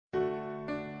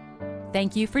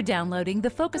Thank you for downloading the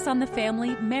Focus on the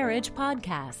Family Marriage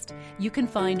podcast. You can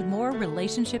find more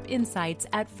relationship insights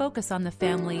at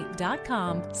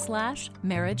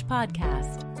focusonthefamily.com/marriage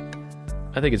podcast.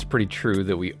 I think it's pretty true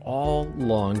that we all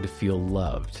long to feel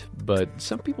loved, but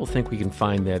some people think we can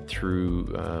find that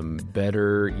through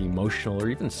better emotional or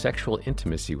even sexual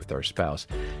intimacy with our spouse.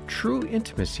 True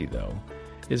intimacy, though,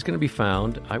 is going to be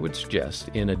found, I would suggest,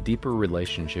 in a deeper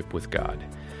relationship with God.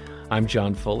 I'm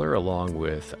John Fuller, along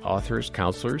with authors,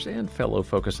 counselors, and fellow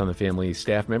Focus on the Family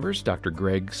staff members, Dr.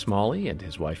 Greg Smalley and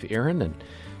his wife Erin.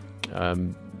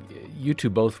 And you two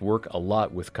both work a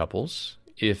lot with couples.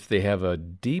 If they have a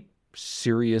deep,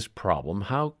 serious problem,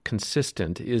 how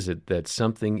consistent is it that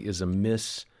something is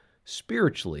amiss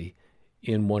spiritually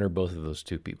in one or both of those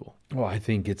two people? Well, I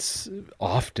think it's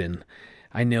often.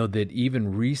 I know that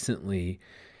even recently,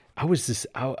 I was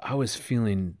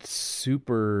feeling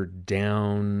super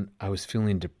down. I was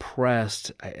feeling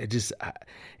depressed.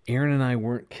 Erin and I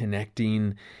weren't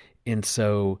connecting. And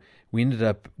so we ended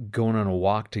up going on a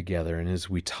walk together. And as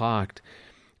we talked,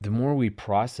 the more we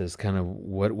processed kind of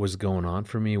what was going on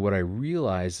for me, what I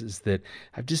realized is that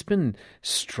I've just been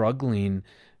struggling,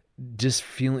 just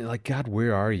feeling like, God,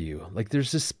 where are you? Like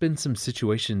there's just been some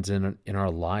situations in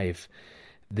our life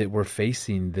that we're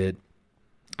facing that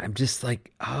I'm just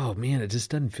like, oh man, it just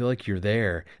doesn't feel like you're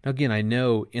there. Now, again, I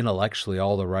know intellectually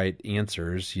all the right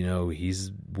answers. You know,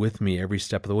 he's with me every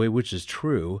step of the way, which is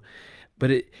true.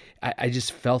 But I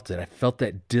just felt it. I felt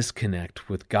that disconnect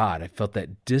with God. I felt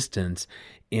that distance.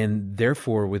 And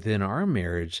therefore, within our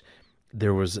marriage,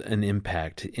 there was an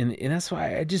impact. And that's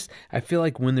why I feel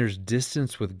like when there's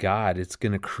distance with God, it's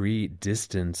going to create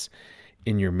distance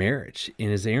in your marriage.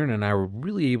 And as Erin and I were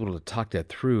really able to talk that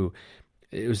through,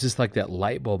 it was just like that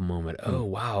light bulb moment. Oh,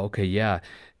 wow. Okay. Yeah.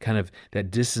 Kind of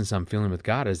that distance I'm feeling with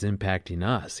God is impacting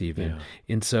us even. Yeah.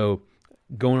 And so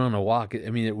going on a walk, I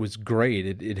mean, it was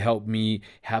great. It helped me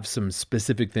have some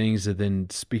specific things to then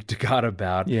speak to God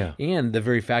about. Yeah. And the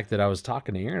very fact that I was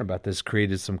talking to Erin about this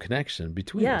created some connection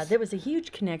between us. Yeah, there was a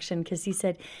huge connection because he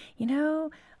said,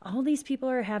 all these people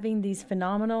are having these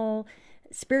phenomenal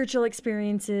spiritual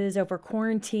experiences over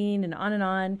quarantine and on.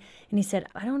 And he said,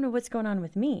 I don't know what's going on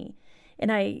with me.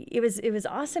 And it was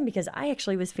awesome because I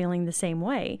actually was feeling the same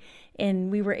way. And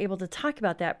we were able to talk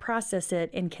about that, process it,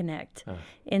 and connect.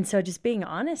 And so just being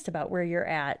honest about where you're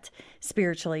at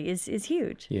spiritually is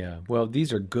huge. Yeah. Well,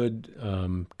 these are good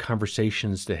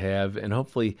conversations to have. And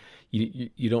hopefully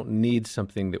you don't need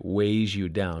something that weighs you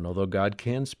down, although God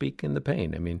can speak in the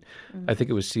pain. I mean, I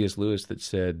think it was C.S. Lewis that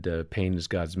said pain is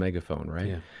God's megaphone, right?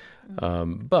 Yeah.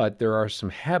 But there are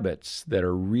some habits that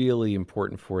are really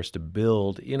important for us to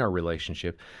build in our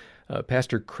relationship.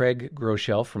 Pastor Craig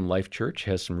Groeschel from Life Church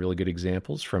has some really good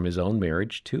examples from his own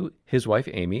marriage to his wife,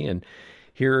 Amy. And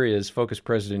here is Focus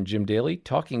President Jim Daly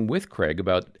talking with Craig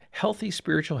about healthy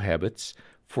spiritual habits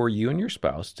for you and your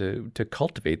spouse to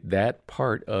cultivate that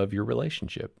part of your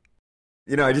relationship.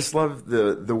 You know, I just love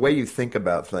the way you think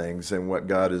about things and what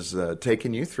God has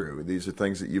taken you through. These are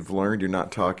things that you've learned. You're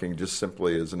not talking just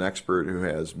simply as an expert who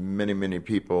has many, many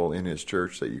people in his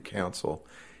church that you counsel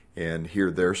and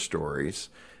hear their stories,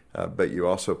 but you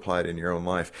also apply it in your own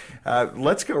life.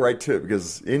 Let's go right to it,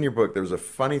 because in your book, there's a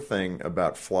funny thing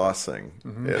about flossing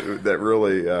that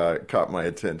really caught my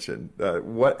attention.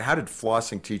 How did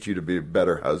flossing teach you to be a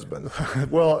better husband?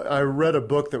 Well, I read a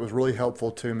book that was really helpful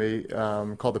to me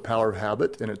called The Power of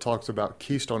Habit, and it talks about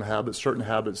keystone habits, certain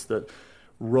habits that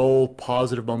roll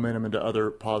positive momentum into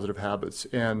other positive habits.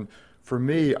 And for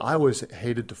me, I always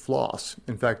hated to floss.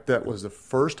 In fact, that was the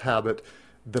first habit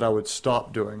that I would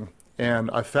stop doing.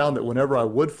 And I found that whenever I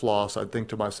would floss, I'd think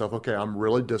to myself, okay, I'm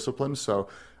really disciplined, so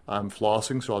I'm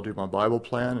flossing, so I'll do my Bible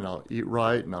plan, and I'll eat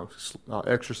right, and I'll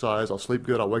exercise, I'll sleep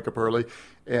good, I'll wake up early.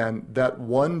 And that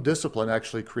one discipline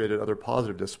actually created other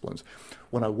positive disciplines.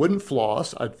 When I wouldn't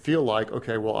floss, I'd feel like,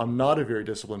 okay, well, I'm not a very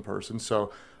disciplined person,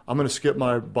 so I'm going to skip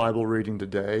my Bible reading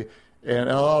today, and,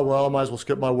 I might as well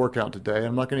skip my workout today.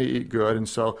 I'm not going to eat good, and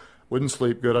so wouldn't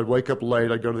sleep good. I'd wake up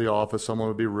late. I'd go to the office. Someone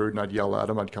would be rude, and I'd yell at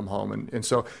them. I'd come home. And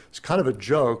so it's kind of a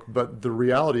joke, but the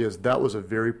reality is that was a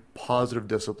very positive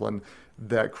discipline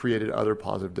that created other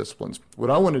positive disciplines. What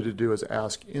I wanted to do is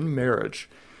ask, in marriage,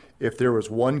 if there was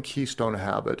one keystone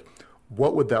habit,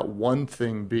 what would that one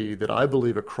thing be that I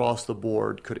believe across the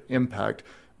board could impact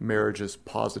marriages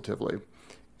positively?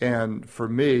 And for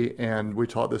me, and we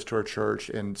taught this to our church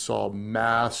and saw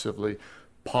massively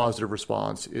positive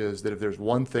response, is that if there's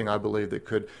one thing I believe that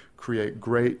could create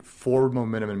great forward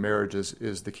momentum in marriages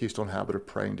is the keystone habit of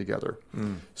praying together.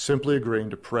 Simply agreeing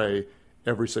to pray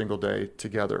every single day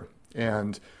together.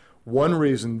 And one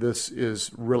reason this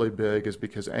is really big is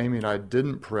because Amy and I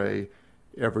didn't pray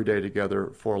every day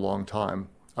together for a long time.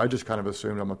 I just kind of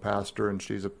assumed I'm a pastor and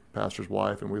she's a pastor's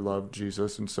wife and we love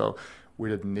Jesus, and so we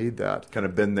didn't need that. Kind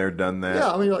of been there, done that.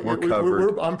 Yeah, I mean, like, we're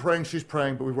covered. I'm praying, she's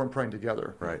praying, but we weren't praying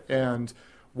together. Right. And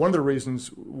one of the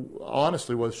reasons,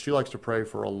 honestly, was she likes to pray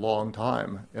for a long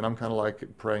time, and I'm kind of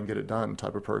like pray and get it done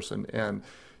type of person. And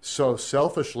so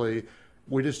selfishly,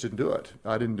 we just didn't do it.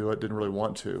 I didn't do it, didn't really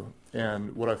want to.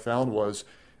 And what I found was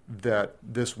that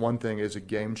this one thing is a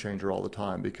game changer all the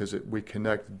time, because we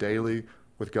connect daily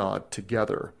with God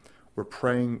together. We're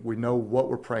praying, we know what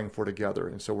we're praying for together,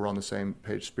 and so we're on the same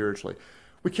page spiritually.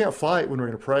 We can't fight when we're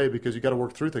going to pray, because you got to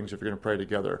work through things if you're going to pray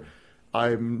together.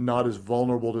 I'm not as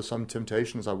vulnerable to some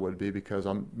temptation as I would be, because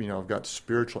I've got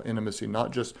spiritual intimacy,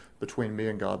 not just between me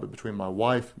and God, but between my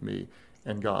wife, me,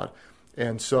 and God.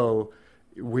 And so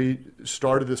we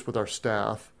started this with our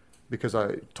staff, because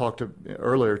I talked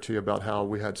earlier to you about how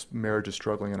we had marriages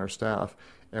struggling in our staff,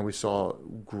 and we saw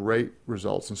great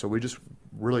results. And so we just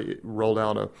really rolled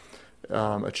out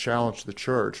a challenge to the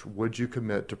church. Would you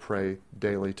commit to pray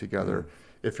daily together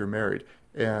if you're married?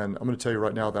 And I'm going to tell you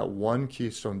right now that one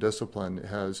keystone discipline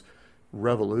has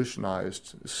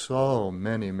revolutionized so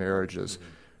many marriages.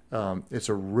 It's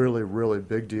a really, really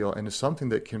big deal, and it's something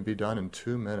that can be done in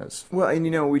 2 minutes. Well,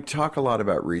 and we talk a lot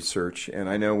about research, and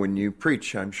I know when you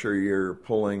preach, I'm sure you're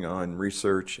pulling on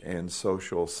research and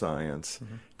social science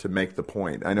to make the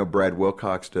point. I know Brad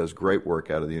Wilcox does great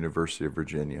work out of the University of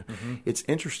Virginia. It's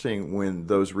interesting when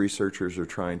those researchers are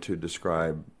trying to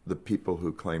describe the people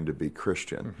who claim to be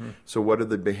Christian. So what are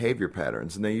the behavior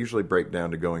patterns? And they usually break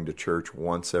down to going to church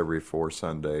once every 4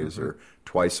 Sundays or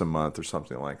twice a month or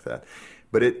something like that.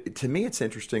 But to me, it's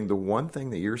interesting, the one thing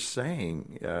that you're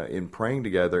saying in praying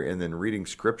together and then reading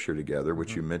Scripture together,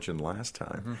 which you mentioned last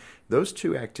time, those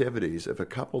two activities, if a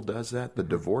couple does that, the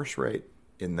divorce rate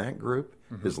in that group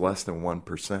is less than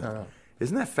 1%.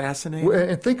 Isn't that fascinating? Well,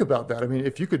 and think about that. I mean,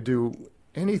 if you could do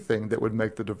anything that would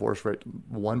make the divorce rate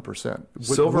 1%,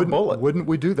 silver bullet. Wouldn't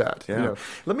we do that? Yeah.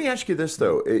 Let me ask you this,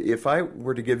 though. If I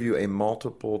were to give you a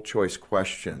multiple choice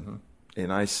question,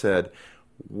 and I said,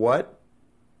 what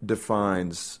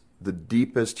defines the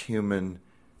deepest human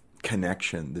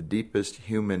connection, the deepest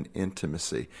human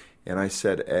intimacy? And I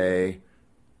said A,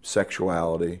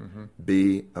 sexuality,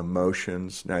 B,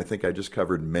 emotions. Now, I think I just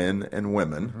covered men and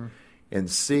women. And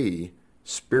C,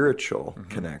 spiritual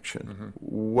connection.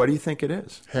 What do you think it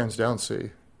is? Hands down,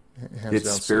 C. It's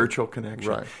spiritual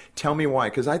connection. Right. Tell me why.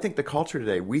 Because I think the culture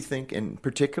today, we think, and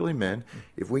particularly men,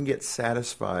 if we can get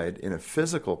satisfied in a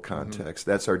physical context,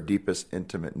 that's our deepest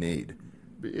intimate need.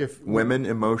 Women,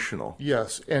 emotional.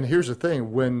 Yes, and here's the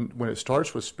thing: when it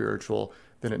starts with spiritual,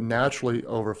 then it naturally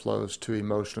overflows to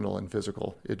emotional and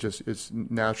physical. It's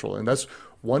natural, and that's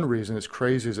one reason. As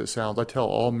crazy as it sounds, I tell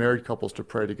all married couples to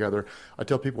pray together. I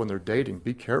tell people when they're dating,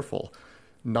 be careful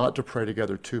not to pray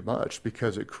together too much,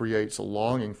 because it creates a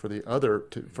longing for the other,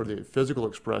 for the physical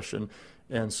expression.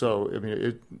 And so, I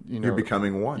mean, you're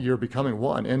becoming one. You're becoming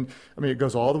one. And I mean, it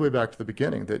goes all the way back to the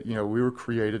beginning that, we were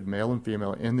created male and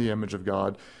female in the image of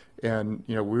God. And,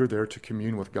 we were there to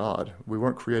commune with God. We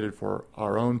weren't created for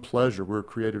our own pleasure. We were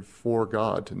created for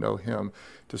God, to know Him,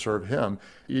 to serve Him.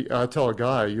 I tell a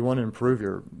guy, you want to improve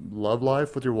your love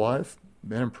life with your wife?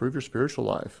 Man, improve your spiritual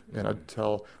life. And I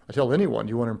tell anyone,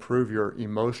 you want to improve your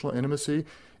emotional intimacy,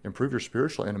 improve your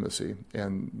spiritual intimacy.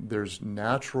 And there's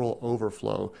natural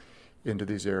overflow into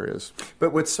these areas.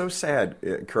 But what's so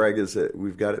sad, Craig, is that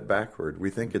we've got it backward.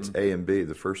 We think it's A and B,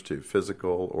 the first two,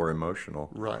 physical or emotional.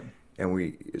 Right. And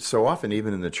we so often,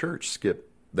 even in the church,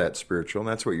 skip that spiritual, and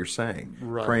that's what you're saying.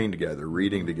 Right. Praying together,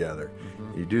 reading together.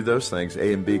 You do those things,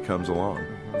 A and B comes along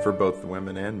for both the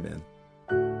women and men.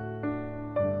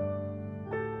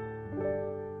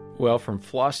 Well, from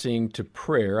flossing to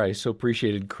prayer, I so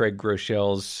appreciated Craig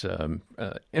Groeschel's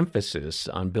emphasis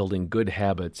on building good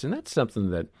habits. And that's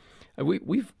something that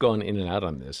we've gone in and out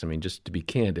on this. I mean, just to be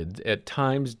candid, at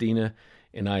times, Dina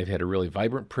and I have had a really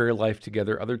vibrant prayer life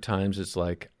together. Other times, it's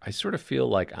like, I sort of feel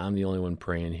like I'm the only one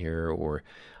praying here, or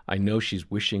I know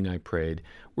she's wishing I prayed.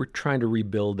 We're trying to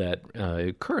rebuild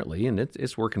that currently, and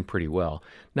it's working pretty well.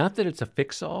 Not that it's a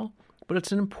fix-all, but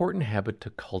it's an important habit to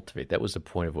cultivate. That was the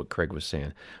point of what Craig was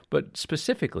saying. But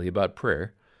specifically about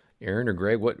prayer, Aaron or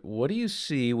Greg, what do you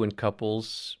see when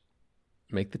couples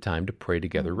make the time to pray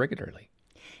together regularly?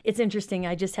 It's interesting.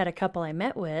 I just had a couple I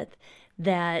met with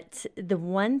that the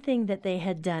one thing that they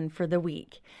had done for the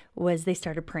week was they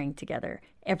started praying together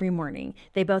every morning.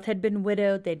 They both had been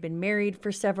widowed. They'd been married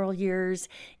for several years,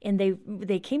 and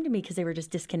they came to me because they were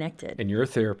just disconnected. And you're a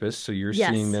therapist, so you're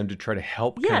seeing them to try to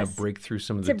help kind of break through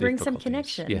some of the difficulties. To bring some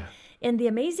connection. Yeah. And the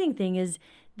amazing thing is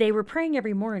they were praying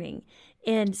every morning.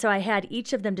 And so I had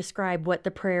each of them describe what the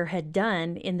prayer had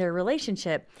done in their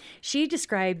relationship. She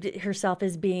described herself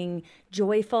as being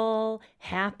joyful,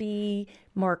 happy,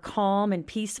 more calm and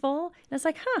peaceful. And I was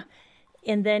like, huh.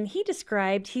 And then he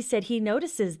said he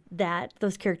notices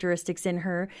those characteristics in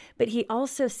her, but he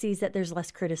also sees that there's less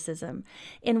criticism.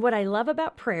 And what I love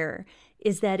about prayer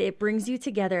is that it brings you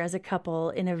together as a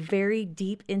couple in a very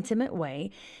deep, intimate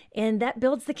way. And that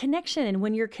builds the connection. And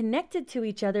when you're connected to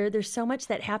each other, there's so much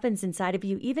that happens inside of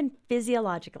you, even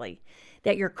physiologically,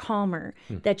 that you're calmer,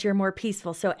 that you're more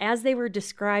peaceful. So as they were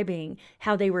describing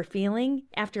how they were feeling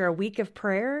after a week of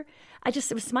prayer, I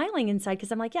just was smiling inside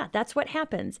because I'm like, yeah, that's what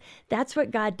happens. That's what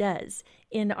God does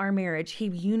in our marriage. He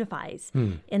unifies.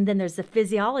 And then there's the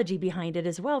physiology behind it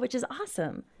as well, which is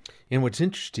awesome. And what's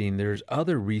interesting, there's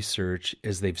other research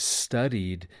as they've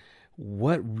studied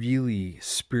what really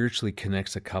spiritually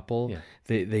connects a couple.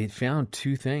 Yeah. They found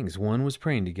two things. One was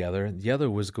praying together. The other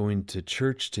was going to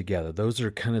church together. Those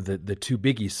are kind of the two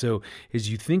biggies. So as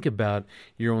you think about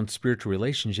your own spiritual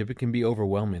relationship, it can be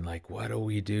overwhelming. Like, what do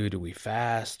we do? Do we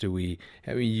fast?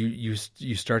 You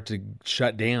start to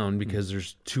shut down because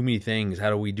there's too many things. How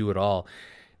do we do it all?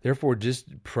 Therefore,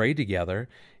 just pray together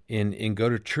and go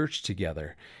to church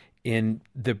together. And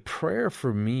the prayer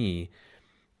for me,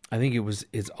 I think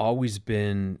it's always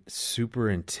been super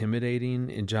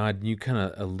intimidating. And John, you kind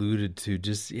of alluded to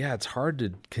it's hard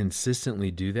to consistently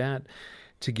do that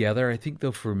together. I think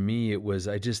though for me, it was,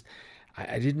 I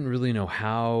didn't really know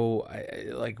how,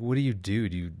 what do? Do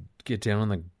you get down on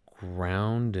the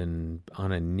ground and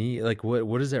on a knee? Like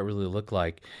what does that really look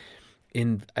like?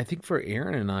 And I think for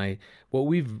Aaron and I, what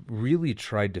we've really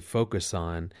tried to focus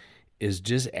on is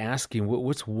just asking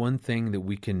what's one thing that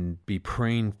we can be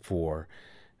praying for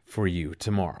you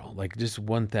tomorrow, like just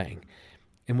one thing.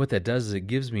 And what that does is it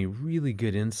gives me really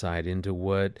good insight into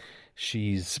what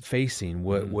she's facing,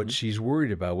 what she's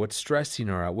worried about, what's stressing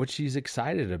her out, what she's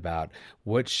excited about,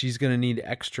 what she's going to need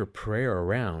extra prayer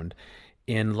around.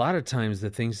 And a lot of times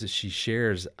the things that she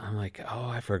shares, I'm like, oh,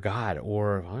 I forgot,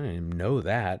 or I didn't even know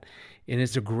that. And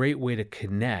it's a great way to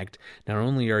connect. Not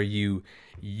only are you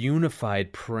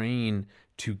unified praying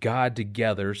to God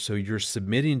together, so you're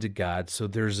submitting to God, so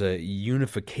there's a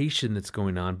unification that's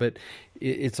going on, but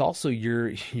it's also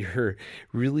you're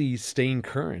really staying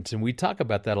current. And we talk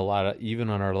about that a lot, even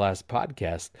on our last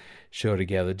podcast show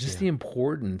together, just the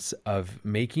importance of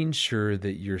making sure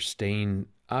that you're staying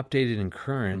updated and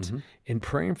current, and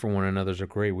praying for one another is a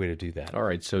great way to do that. All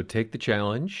right, so take the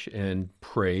challenge and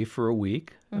pray for a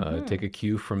week. Take a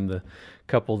cue from the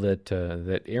couple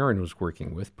that Aaron was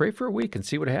working with. Pray for a week and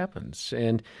see what happens.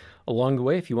 And along the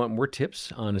way, if you want more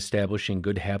tips on establishing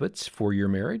good habits for your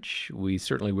marriage, we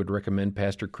certainly would recommend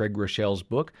Pastor Craig Groeschel's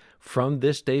book, From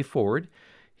This Day Forward.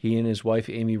 He and his wife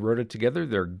Amy wrote it together.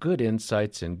 They're good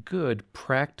insights and good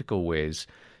practical ways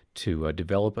to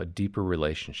develop a deeper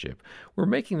relationship. We're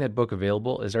making that book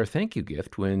available as our thank you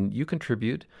gift when you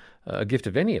contribute a gift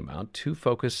of any amount to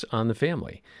Focus on the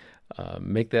Family.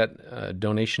 Make that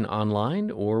donation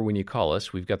online or when you call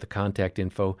us. We've got the contact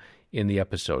info in the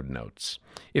episode notes.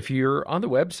 If you're on the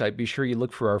website, be sure you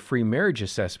look for our free marriage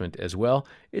assessment as well.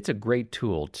 It's a great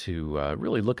tool to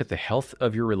really look at the health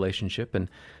of your relationship and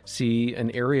see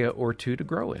an area or two to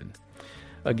grow in.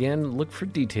 Again, look for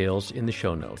details in the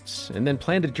show notes. And then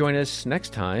plan to join us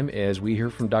next time as we hear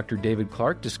from Dr. David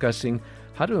Clark discussing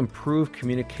how to improve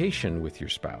communication with your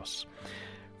spouse.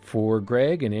 For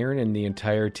Greg and Aaron and the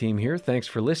entire team here, thanks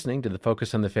for listening to the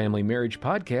Focus on the Family Marriage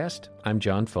podcast. I'm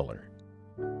John Fuller.